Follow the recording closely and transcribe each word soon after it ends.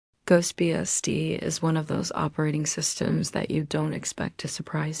GhostBSD is one of those operating systems that you don't expect to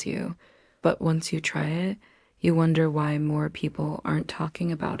surprise you, but once you try it, you wonder why more people aren't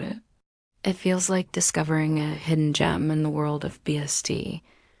talking about it. It feels like discovering a hidden gem in the world of BSD.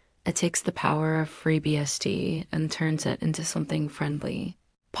 It takes the power of FreeBSD and turns it into something friendly,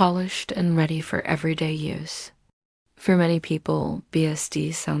 polished, and ready for everyday use. For many people,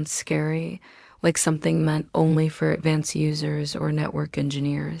 BSD sounds scary, like something meant only for advanced users or network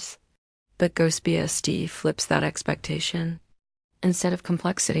engineers. But GhostBSD flips that expectation. Instead of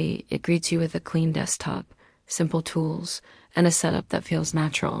complexity, it greets you with a clean desktop, simple tools, and a setup that feels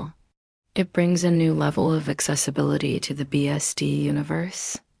natural. It brings a new level of accessibility to the BSD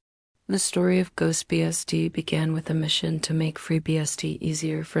universe. The story of GhostBSD began with a mission to make FreeBSD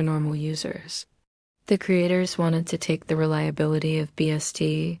easier for normal users. The creators wanted to take the reliability of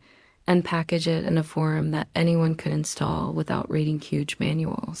BSD and package it in a form that anyone could install without reading huge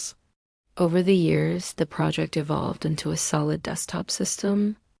manuals. Over the years, the project evolved into a solid desktop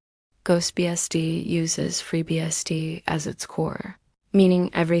system. GhostBSD uses FreeBSD as its core, meaning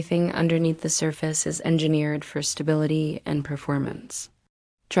everything underneath the surface is engineered for stability and performance.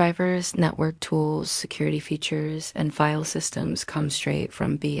 Drivers, network tools, security features, and file systems come straight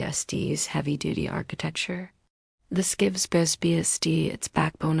from BSD's heavy-duty architecture. This gives GhostBSD its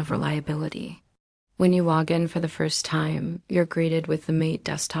backbone of reliability. When you log in for the first time, you're greeted with the mate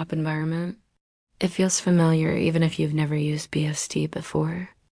desktop environment. It feels familiar even if you've never used BSD before.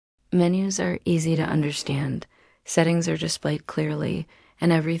 Menus are easy to understand, settings are displayed clearly,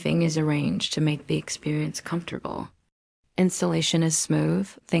 and everything is arranged to make the experience comfortable. Installation is smooth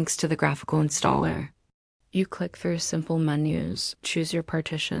thanks to the graphical installer. You click through simple menus, choose your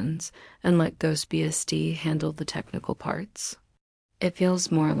partitions, and let GhostBSD handle the technical parts. It feels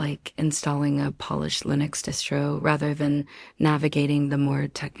more like installing a polished Linux distro rather than navigating the more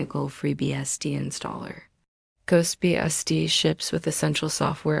technical FreeBSD installer. GhostBSD ships with essential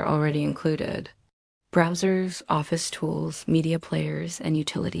software already included. Browsers, office tools, media players, and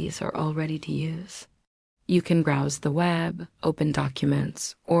utilities are all ready to use. You can browse the web, open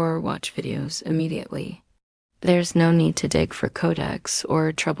documents, or watch videos immediately. There's no need to dig for codecs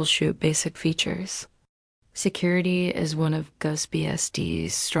or troubleshoot basic features. Security is one of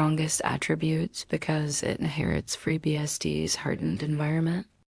GhostBSD's strongest attributes because it inherits FreeBSD's hardened environment.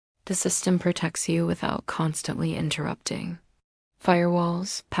 The system protects you without constantly interrupting.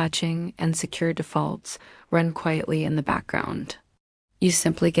 Firewalls, patching, and secure defaults run quietly in the background. You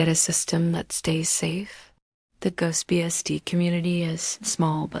simply get a system that stays safe. The GhostBSD community is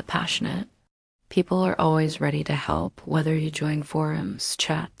small but passionate. People are always ready to help, whether you join forums,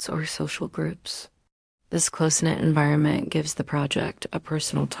 chats, or social groups. This close-knit environment gives the project a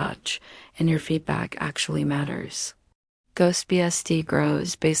personal touch, and your feedback actually matters. GhostBSD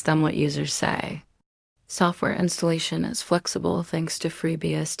grows based on what users say. Software installation is flexible thanks to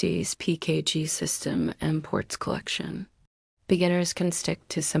FreeBSD's PKG system and ports collection. Beginners can stick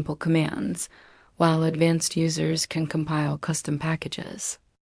to simple commands, while advanced users can compile custom packages.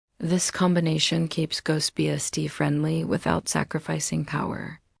 This combination keeps GhostBSD friendly without sacrificing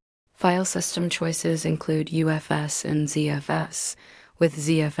power. File system choices include UFS and ZFS, with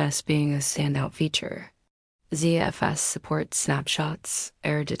ZFS being a standout feature. ZFS supports snapshots,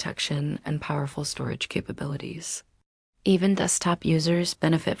 error detection, and powerful storage capabilities. Even desktop users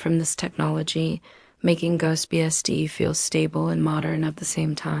benefit from this technology, making GhostBSD feel stable and modern at the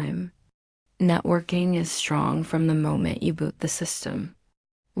same time. Networking is strong from the moment you boot the system.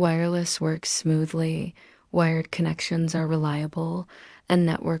 Wireless works smoothly, wired connections are reliable, and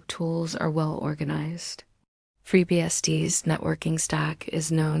network tools are well organized. FreeBSD's networking stack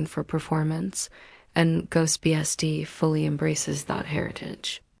is known for performance, and GhostBSD fully embraces that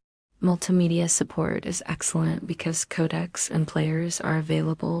heritage. Multimedia support is excellent because codecs and players are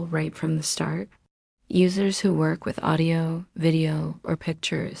available right from the start. Users who work with audio, video, or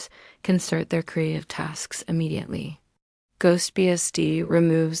pictures can start their creative tasks immediately. GhostBSD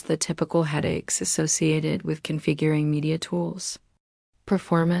removes the typical headaches associated with configuring media tools.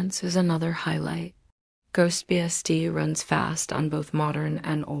 Performance is another highlight. GhostBSD runs fast on both modern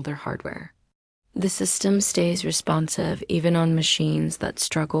and older hardware. The system stays responsive even on machines that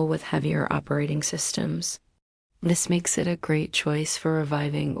struggle with heavier operating systems. This makes it a great choice for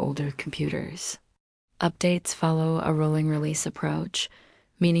reviving older computers. Updates follow a rolling release approach,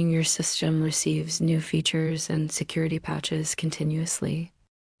 meaning your system receives new features and security patches continuously.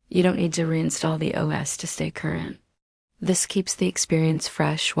 You don't need to reinstall the OS to stay current. This keeps the experience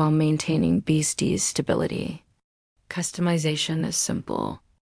fresh while maintaining BSD's stability. Customization is simple.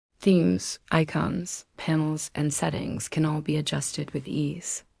 Themes, icons, panels, and settings can all be adjusted with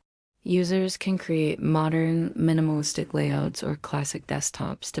ease. Users can create modern, minimalistic layouts or classic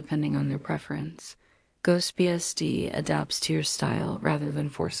desktops depending on their preference. GhostBSD adapts to your style rather than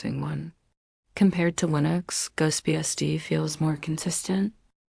forcing one. Compared to Linux, GhostBSD feels more consistent.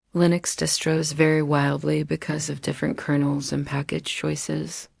 Linux distros vary wildly because of different kernels and package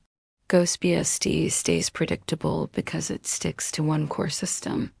choices. GhostBSD stays predictable because it sticks to one core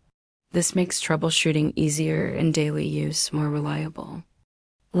system. This makes troubleshooting easier and daily use more reliable.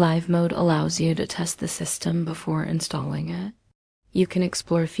 Live mode allows you to test the system before installing it. You can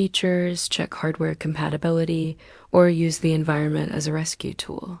explore features, check hardware compatibility, or use the environment as a rescue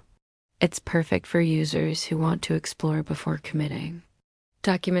tool. It's perfect for users who want to explore before committing.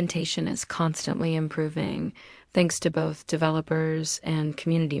 Documentation is constantly improving, thanks to both developers and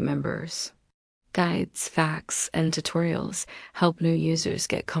community members. Guides, facts, and tutorials help new users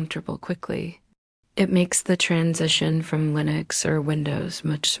get comfortable quickly. It makes the transition from Linux or Windows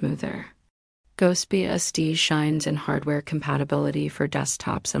much smoother. GhostBSD shines in hardware compatibility for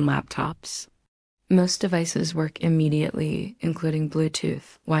desktops and laptops. Most devices work immediately, including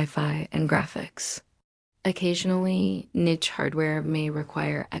Bluetooth, Wi-Fi, and graphics. Occasionally, niche hardware may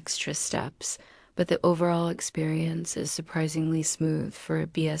require extra steps, but the overall experience is surprisingly smooth for a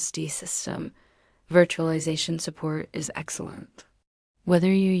BSD system. Virtualization support is excellent.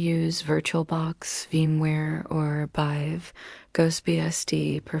 Whether you use VirtualBox, VMware, or Vive,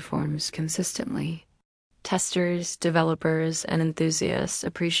 GhostBSD performs consistently. Testers, developers, and enthusiasts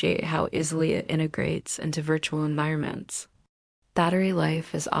appreciate how easily it integrates into virtual environments. Battery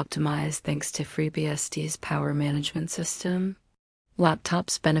life is optimized thanks to FreeBSD's power management system.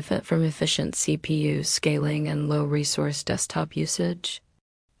 Laptops benefit from efficient CPU scaling and low-resource desktop usage.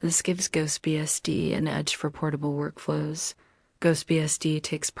 This gives GhostBSD an edge for portable workflows. GhostBSD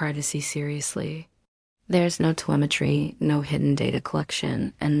takes privacy seriously. There's no telemetry, no hidden data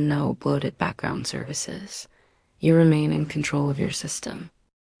collection, and no bloated background services. You remain in control of your system.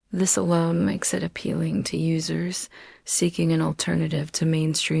 This alone makes it appealing to users seeking an alternative to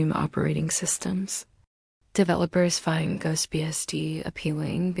mainstream operating systems. Developers find GhostBSD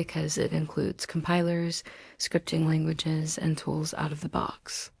appealing because it includes compilers, scripting languages, and tools out of the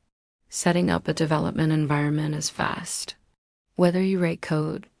box. Setting up a development environment is fast. Whether you write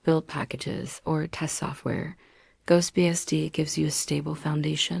code, build packages, or test software, GhostBSD gives you a stable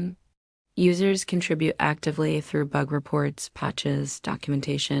foundation. Users contribute actively through bug reports, patches,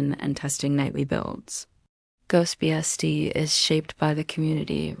 documentation, and testing nightly builds. GhostBSD is shaped by the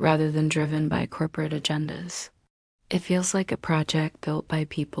community rather than driven by corporate agendas. It feels like a project built by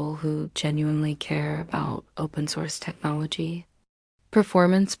people who genuinely care about open source technology.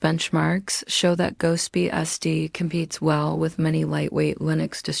 Performance benchmarks show that GhostBSD competes well with many lightweight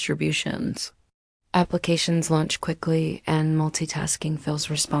Linux distributions. Applications launch quickly and multitasking feels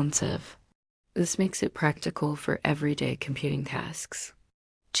responsive. This makes it practical for everyday computing tasks.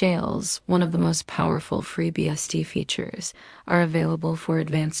 Jails, one of the most powerful FreeBSD features, are available for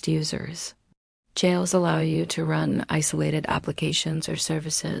advanced users. Jails allow you to run isolated applications or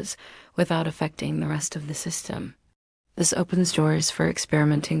services without affecting the rest of the system. This opens doors for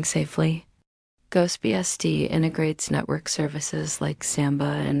experimenting safely. GhostBSD integrates network services like Samba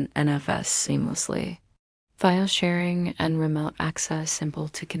and NFS seamlessly. File sharing and remote access simple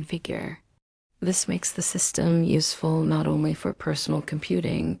to configure. This makes the system useful not only for personal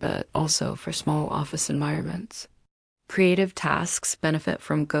computing, but also for small office environments. Creative tasks benefit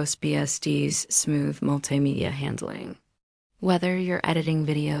from GhostBSD's smooth multimedia handling. Whether you're editing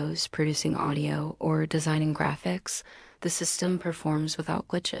videos, producing audio, or designing graphics, the system performs without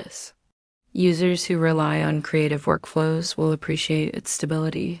glitches. Users who rely on creative workflows will appreciate its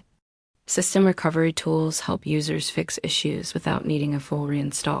stability. System recovery tools help users fix issues without needing a full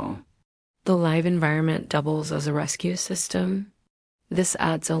reinstall. The live environment doubles as a rescue system. This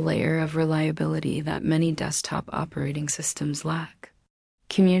adds a layer of reliability that many desktop operating systems lack.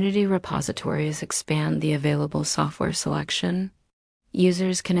 Community repositories expand the available software selection.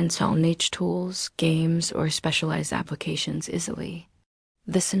 Users can install niche tools, games, or specialized applications easily.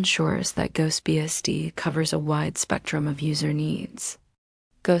 This ensures that GhostBSD covers a wide spectrum of user needs.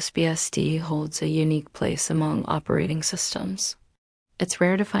 GhostBSD holds a unique place among operating systems. It's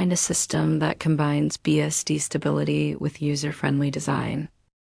rare to find a system that combines BSD stability with user-friendly design.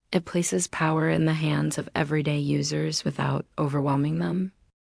 It places power in the hands of everyday users without overwhelming them.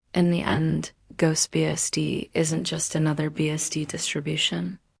 In the end, GhostBSD isn't just another BSD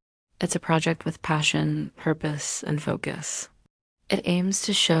distribution. It's a project with passion, purpose, and focus. It aims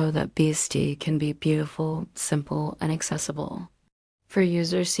to show that BSD can be beautiful, simple, and accessible. For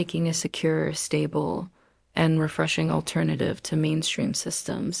users seeking a secure, stable, and refreshing alternative to mainstream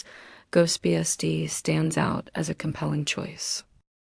systems, GhostBSD stands out as a compelling choice.